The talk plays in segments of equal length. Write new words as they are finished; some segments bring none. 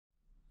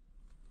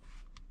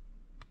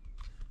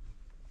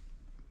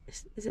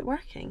Is it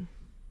working?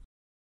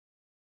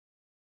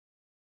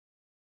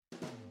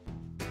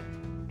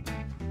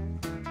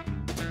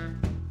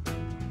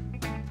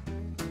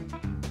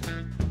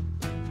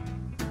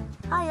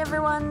 Hi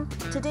everyone!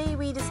 Today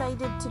we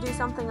decided to do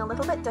something a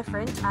little bit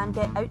different and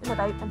get out and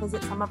about and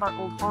visit some of our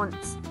old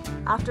haunts.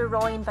 After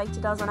Roy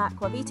invited us on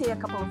Aquavitae a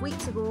couple of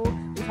weeks ago,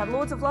 we've had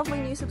loads of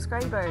lovely new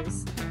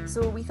subscribers.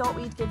 So we thought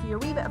we'd give you a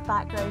wee bit of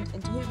background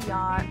into who we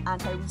are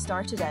and how we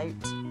started out.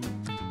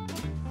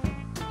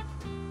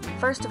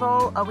 First of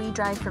all, a wee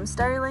drive from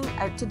Stirling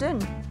out to Doune.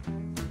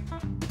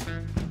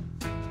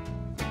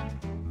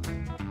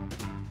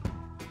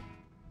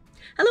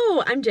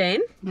 Hello, I'm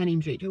Jen. My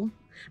name's Rachel.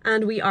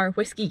 And we are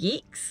Whisky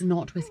Geeks.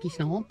 Not Whisky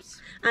Snobs.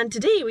 And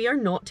today we are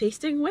not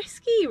tasting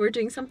whiskey, we're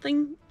doing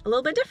something a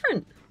little bit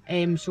different.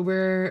 So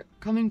we're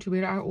coming to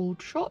where our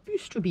old shop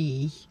used to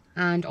be,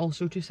 and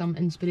also to some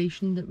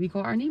inspiration that we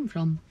got our name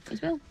from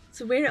as well.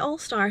 So where it all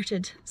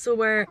started. So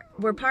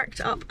we're parked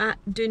up at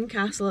Doune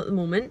Castle at the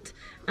moment,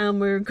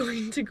 and we're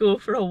going to go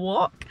for a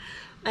walk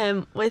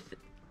with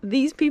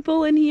these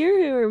people in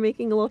here who are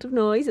making a lot of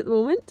noise at the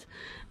moment.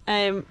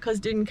 Because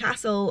Doune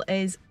Castle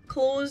is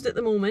closed at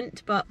the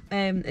moment, but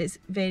it's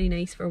very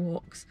nice for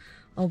walks,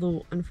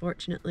 although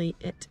unfortunately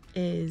it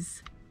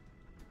is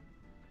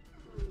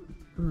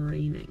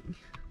raining.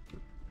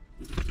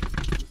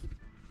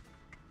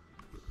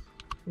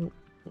 Oh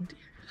dear.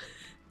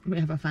 We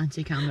have a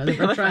fancy camera that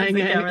we're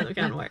trying out. Camera that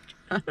can't work.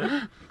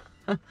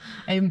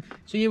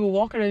 So yeah, we'll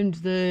walk around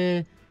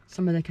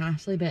some of the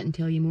castle a bit and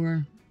tell you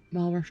more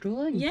while we're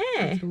strolling. Yeah.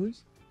 I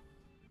suppose.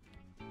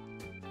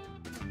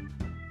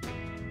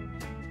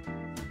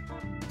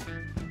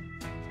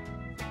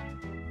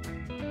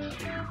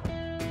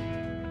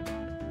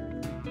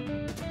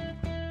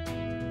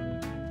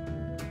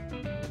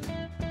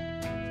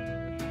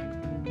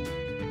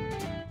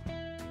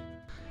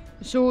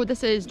 So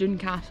this is Doune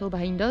Castle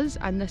behind us,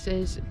 and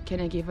this kind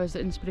of gave us the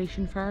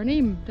inspiration for our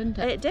name, didn't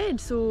it? It did.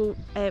 So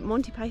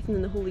Monty Python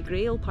and the Holy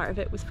Grail, part of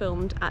it was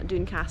filmed at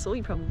Doune Castle,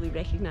 you probably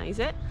recognise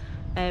it.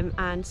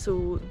 And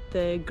so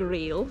the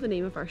Grail, the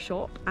name of our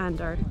shop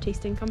and our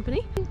tasting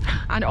company.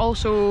 And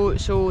also,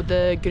 so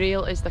the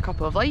Grail is the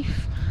cup of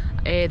life.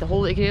 The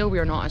Holy Grail, we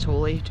are not as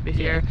holy, to be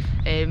fair,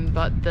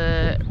 but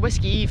the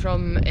whiskey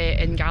from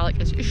in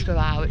Gaelic is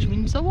Uishtala, which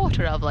means the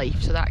water of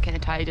life, so that kind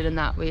of tied it in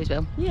that way as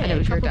well. Yeah, and it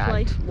was cup your dad. Of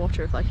life,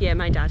 water of life. Yeah,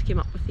 my dad came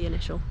up with the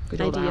initial Good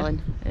idea. old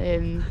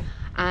Alan.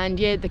 And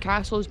yeah, the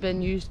castle's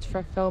been used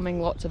for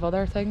filming lots of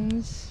other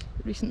things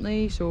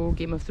recently, so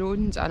Game of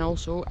Thrones and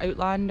also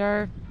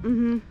Outlander,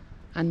 and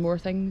more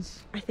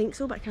things. I think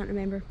so, but I can't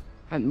remember.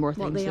 And more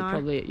things that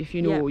probably, if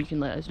you know, you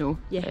can let us know.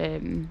 Yeah.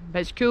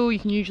 But it's cool, you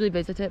can usually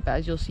visit it, but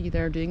as you'll see,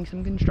 they're doing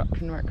some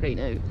construction work right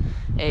now.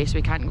 So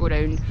we can't go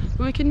down,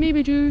 but we can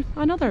maybe do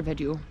another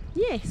video.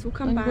 Yes, we'll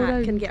come back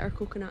and get our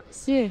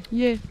coconuts. Yeah,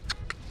 yeah.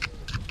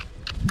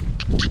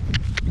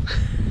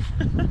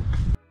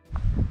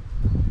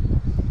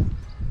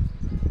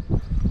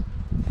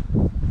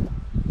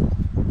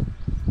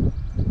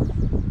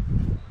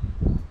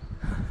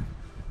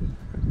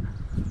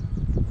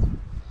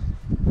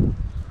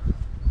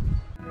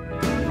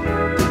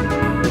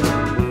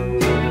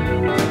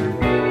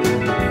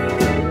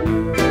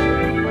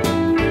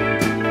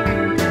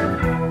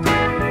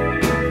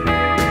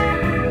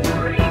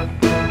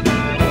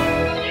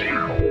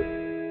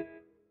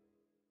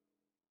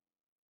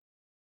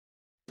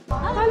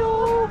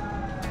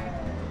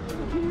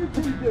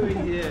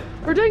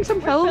 We're doing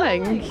some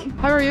filming.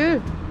 How are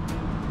you?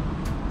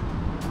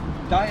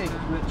 Dying,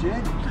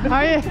 Jen. How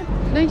are you?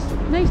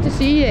 Nice to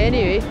see you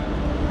anyway.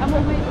 And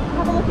we'll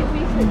have a look at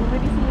Facebook. We'll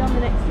maybe see you on the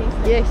next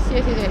tasting. Yes.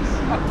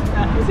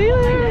 See you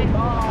later.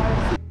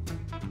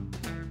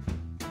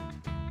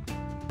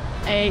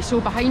 So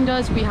behind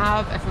us we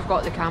have, if we've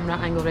got the camera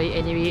angle right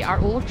anyway, our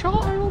old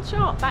shop. Our old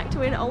shop, back to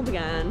where it all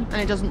began.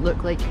 And it doesn't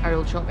look like our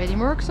old shop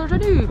anymore because there's a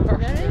new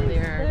person in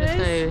there just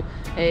now.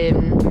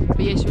 But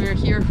yes, we were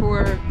here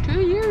for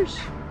 2 years.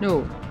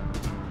 No.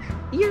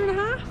 Year and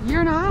a half? Year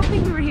and a half? I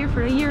think we were here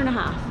for a year and a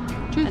half.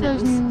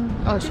 2000.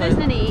 Oh, sorry.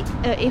 2008.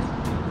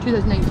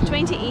 2019.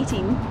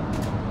 2018.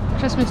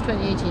 Christmas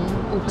 2018.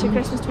 Opened. To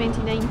Christmas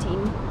 2019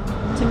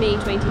 to May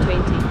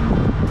 2020.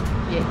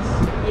 Yes.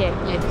 Yeah.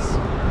 Yes.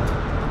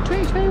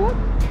 2021?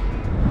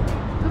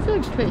 I feel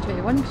like it's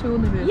 2021, so we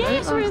only moved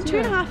out so we're in last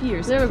year. 2.5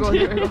 years. There we go.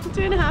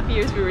 2.5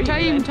 years we were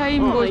here.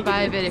 Time goes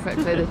by very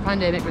quickly. The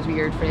pandemic was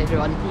weird for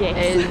everyone.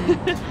 Yes.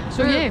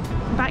 So yeah.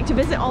 Back to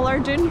visit all our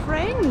Doune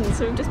friends.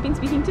 So we've just been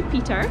speaking to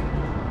Peter.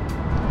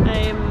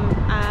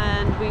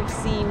 And we've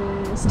seen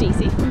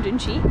Stacey from Doune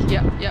Chic.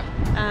 Yep.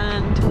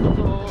 And we've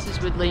got this is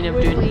Wood Lane of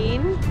Doune. Wood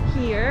Lane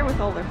here with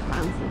all their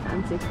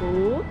fancy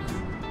clothes.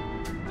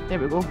 There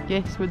we go.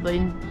 Yes, Wood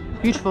Lane.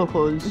 Beautiful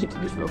clothes.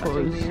 Beautiful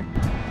clothes.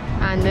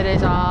 And there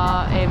is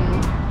a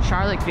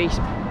Charlotte Grace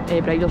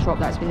bridal shop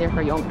that's been there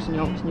for yonks and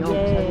yonks and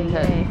yonks, hasn't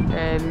it?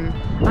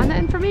 And the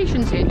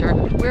information centre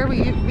where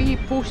we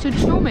posted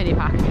so many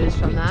packages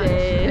from that.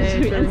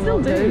 And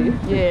still do.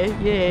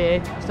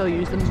 Yeah. Still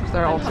use them because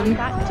they're awesome.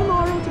 Back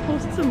tomorrow to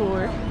post some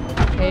more.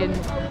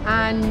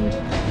 And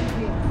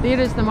There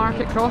is the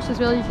Market Cross as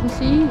well, you can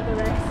see.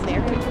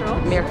 Market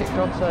Cross. Market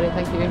Cross, sorry,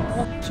 thank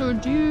you. So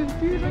do you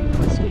drink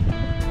whiskey?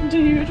 Do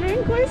you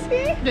drink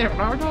whiskey? Never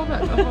heard of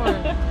it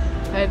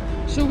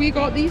before. So we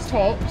got these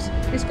tops.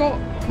 It's got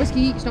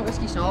whiskey, it's not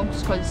whiskey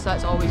snobs, because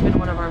that's always been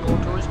one of our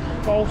mottos.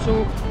 But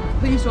also,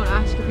 please don't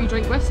ask if we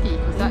drink whiskey,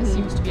 because that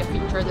seems to be a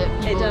feature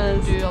that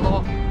people do a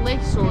lot.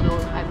 Less so though,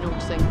 I'm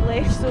noticing.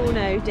 Less so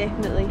now,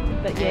 definitely.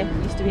 But yeah,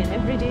 it used to be an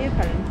everyday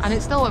occurrence. And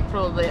it's still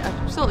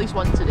still at least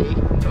once a day,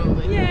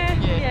 probably. Yeah,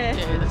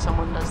 that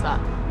someone does that.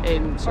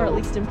 So, or at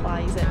least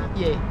implies it.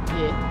 Yeah.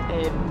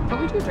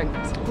 But we do drink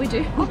whiskey. We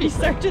do. We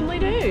certainly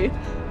do.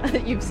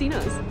 You've seen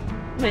us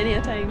many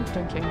a time.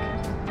 Drinking.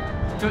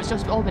 No, it's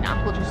just all been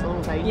apple juice the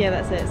whole time. Yeah,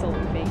 that's it. It's all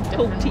been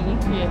cold tea.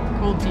 Yeah,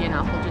 cold tea and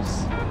apple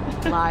juice.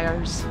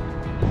 Liars.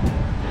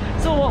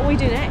 So what we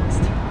do next?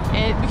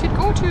 We could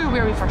go to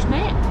where we first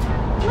met.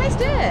 Let's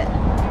do it.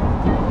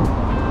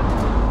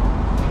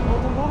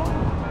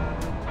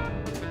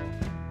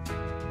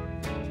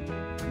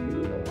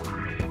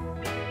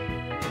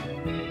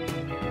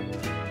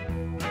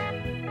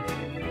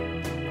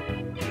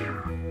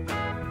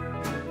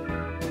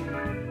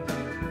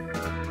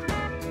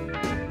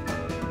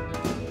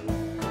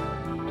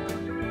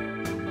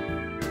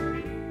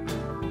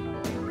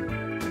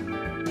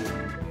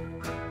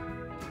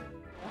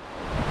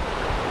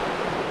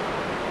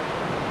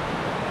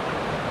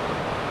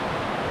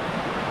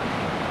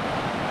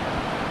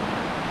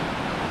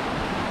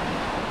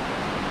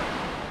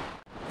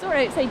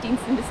 We're outside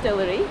Deanston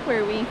Distillery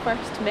where we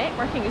first met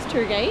working as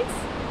tour guides,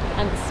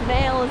 and the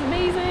smell is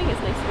amazing.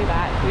 It's nice to be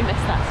back. We miss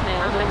that smell.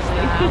 I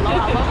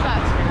love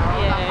that smell.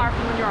 Yeah. Apart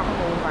from when you're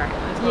hungover,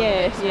 it's not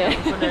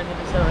going down the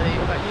distillery,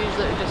 but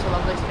usually it's just a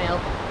lovely smell.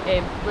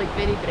 Like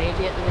very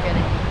bready at the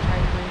beginning, which I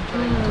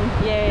really enjoyed.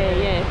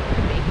 Yeah.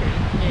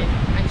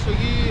 Yeah. And so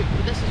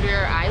this is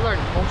where I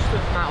learned most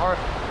of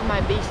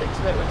my basics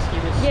about whiskey.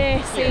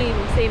 Yeah,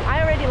 same.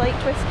 I already liked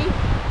whiskey,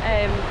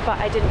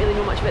 but I didn't really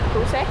know much about the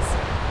process.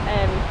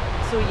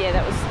 So yeah,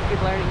 that was good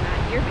learning that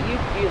here. But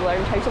you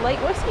learned how to like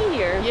whiskey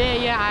here.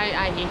 Yeah.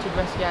 I hated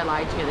whiskey. I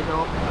lied to get the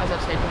job, as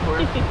I've said before.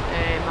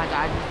 My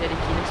dad was very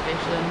keen,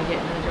 especially on me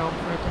getting the job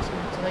for a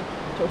distillery.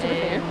 Totally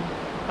fair.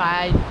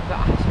 But I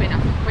spent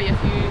quite a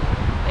few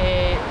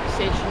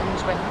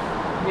sessions with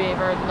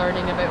whoever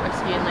learning about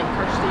whiskey, and like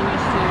Kirsty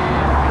used to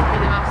be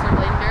the master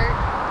blender,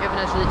 giving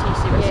us really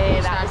tasty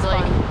whiskey. Yeah, that was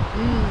like,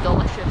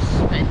 delicious.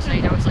 But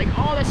inside I was like,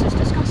 oh, this is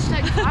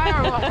disgusting.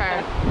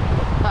 Firewater.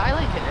 But I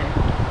like it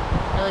now.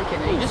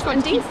 You just got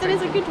Deanston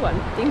is a good one.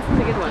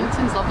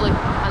 Deanston's lovely,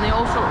 and they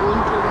also own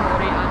Doune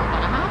and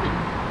Bunnahabhain.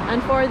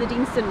 And for the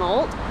Deanston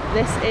malt,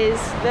 this is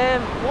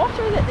the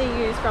water that they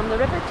use from the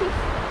river teeth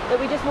that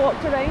we just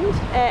walked around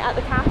at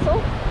the castle.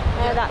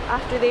 That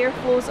after there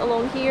flows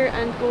along here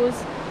and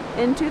goes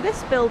into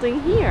this building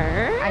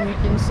here. And you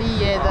can see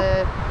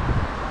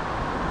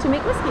to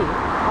make whiskey.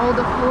 All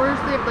the floors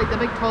there, like the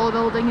big tall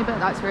building a bit,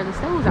 that's where the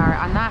stills are,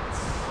 and that's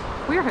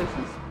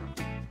warehouses.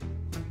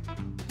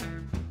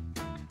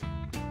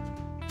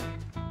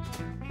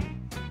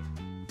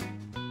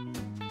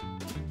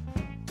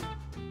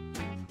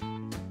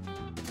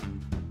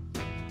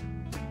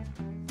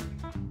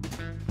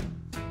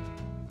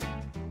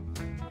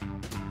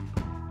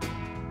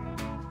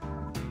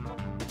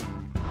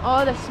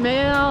 Oh, the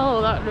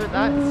smell!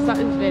 That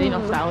is very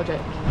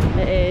nostalgic.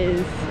 It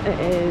is.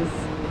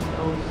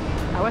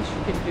 I wish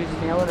you could do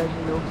smell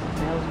original. It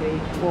smells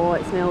great. Oh,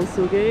 it smells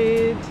so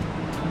good.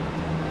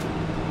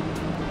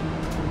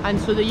 And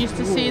so they used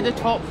to say the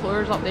top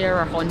floors up there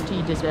are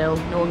haunted as well.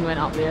 No one went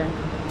up there.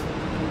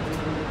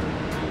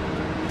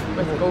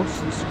 With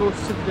ghosts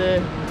of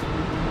the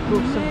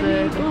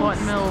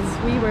cotton mills.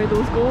 We were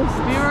those ghosts.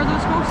 We were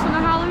those ghosts on the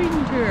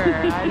Halloween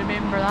tour. I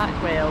remember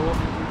that well.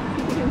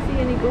 You can see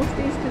any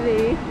ghosties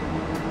today.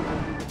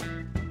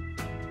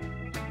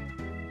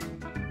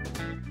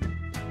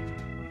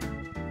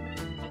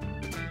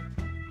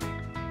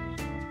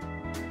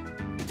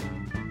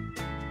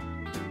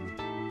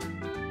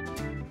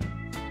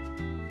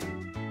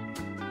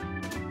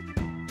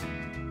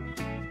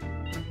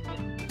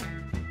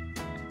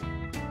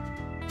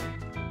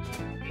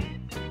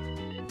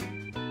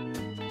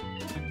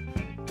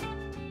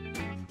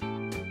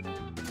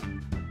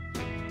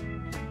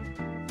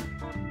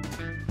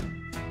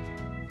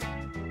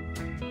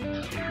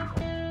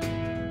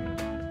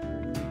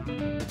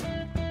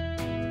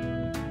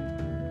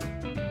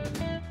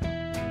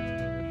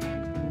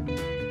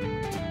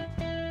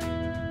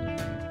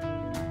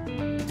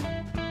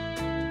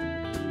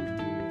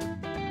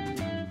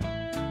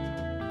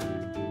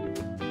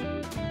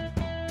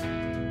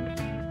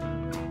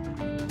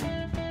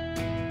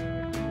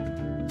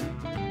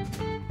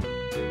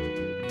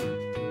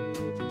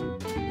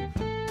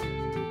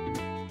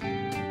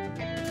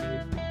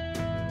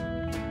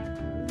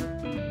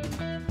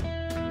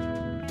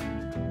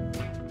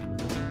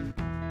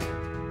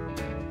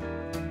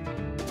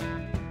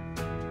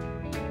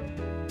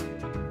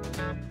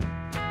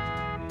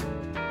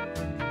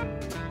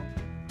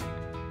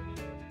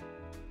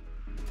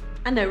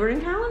 And now we're in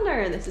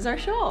Callander. This is our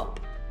shop.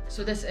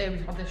 So this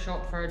we've had this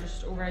shop for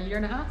just over 1.5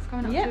 years,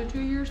 coming up to 2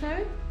 years now.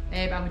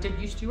 And we did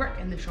used to work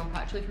in the shop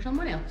actually for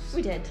someone else.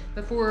 We did.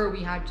 Before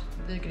we had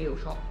the grill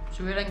shop.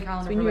 So we were in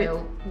Callander for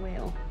a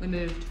while. We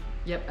moved,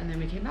 and then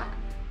we came back.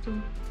 So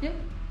yeah.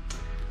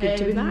 Good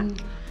to be back.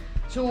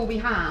 So we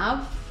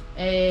have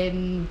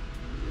the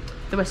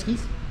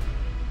whiskies.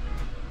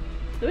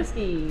 The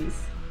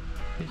whiskies.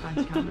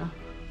 Fancy camera.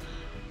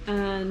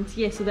 And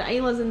yeah, so the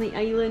Isla's in the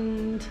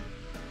island,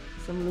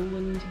 some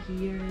lowland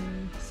here,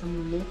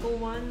 some local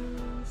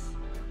ones,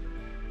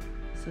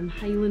 some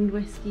Highland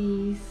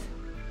whiskies,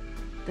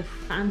 the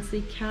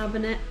fancy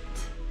cabinet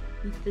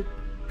with the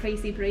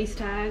pricey price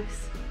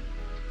tags,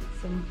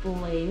 some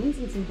blends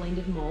and some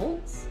blended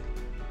malts,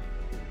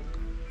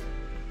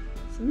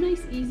 some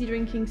nice easy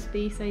drinking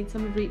Speyside,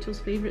 some of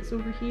Rachel's favourites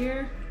over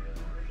here.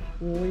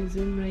 Oh,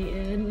 zoom right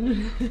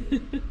in.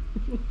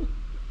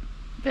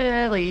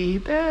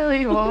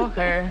 Billy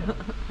Walker.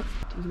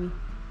 Excuse me.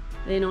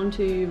 Then on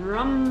to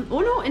rum. Oh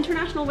no,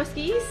 international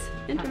whiskies.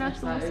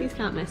 International whiskies,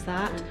 can't miss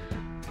that.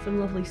 Some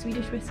lovely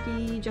Swedish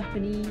whiskey,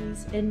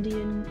 Japanese,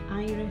 Indian,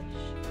 Irish,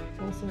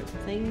 all sorts of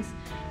things.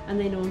 And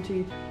then on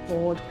to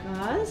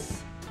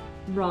vodkas,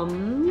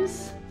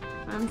 rums,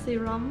 fancy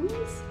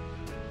rums.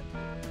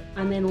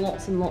 And then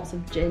lots and lots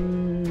of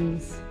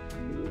gins.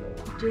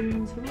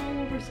 Gins from all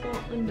over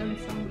Scotland and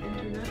some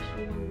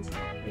international ones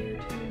there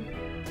too.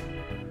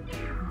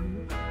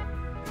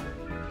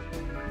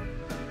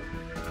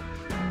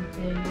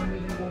 Then we're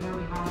moving over,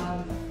 we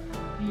have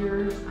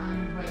beers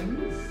and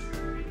wines.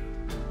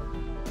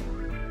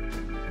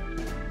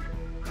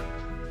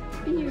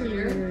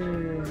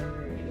 Beers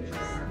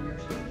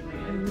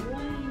and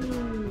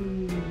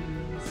wines.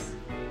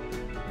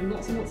 And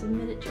lots of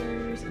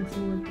miniatures and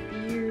some more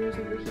beers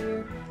over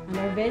here. And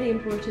our very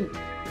important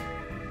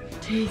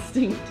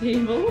tasting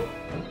table.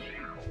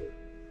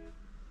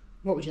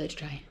 What would you like to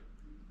try?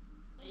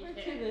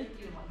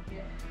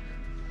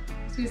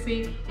 So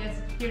see,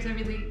 yes, here's a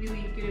really,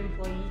 really good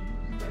employee.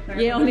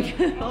 Yeah,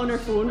 on her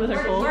phone with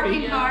her coffee.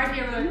 Working hard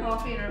here with her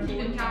coffee and her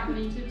Keeping phone.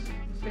 caffeinated.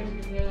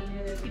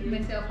 Keeping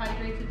myself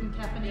hydrated and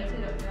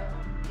caffeinated.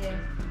 Yeah.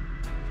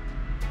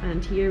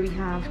 And here we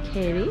have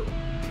Kerry,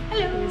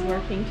 who's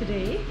working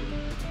today.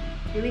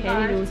 Really Kerry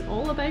hard. knows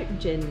all about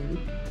gin.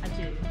 I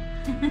do.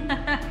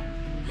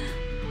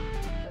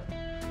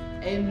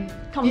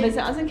 Come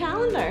visit us in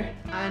Callander.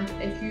 And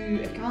if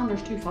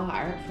Callander's too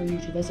far for you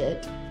to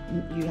visit,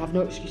 you have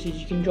no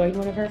excuses. You can join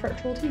one of our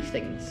virtual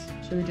tastings.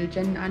 So we do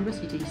gin and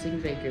whiskey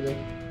tastings regularly.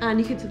 And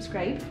you can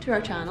subscribe to our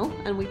channel,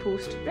 and we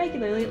post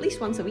regularly, at least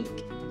once a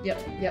week.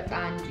 Yep.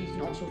 And you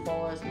can also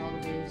follow us on all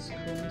of these social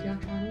media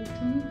channels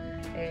too.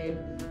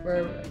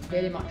 We're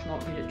very much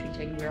not good at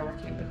tweeting. We are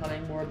working at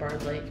becoming more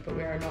bird-like, but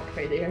we are not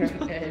quite there.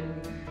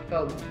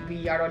 But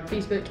we are on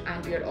Facebook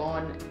and we are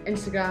on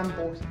Instagram,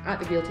 both at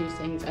the Grill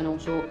Tastings and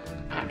also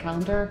at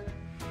Callander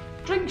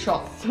Drink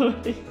Shop.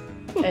 Sorry.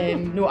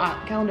 No,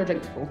 at Callander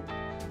Drink Co.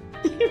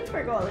 You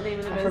forgot the name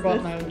of the business. I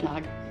forgot my own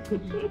tag.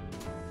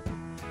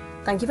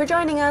 Thank you for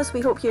joining us.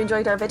 We hope you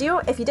enjoyed our video.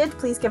 If you did,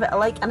 please give it a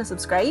like and a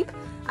subscribe.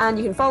 And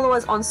you can follow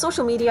us on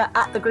social media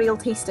at The Grill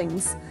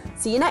Tastings.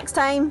 See you next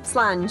time.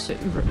 Slange.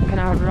 Can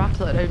I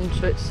rattle it around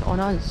so it's on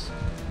us?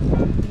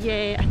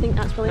 Yeah, I think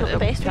that's probably not the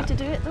best way to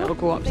do it though. It'll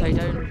go upside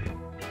down.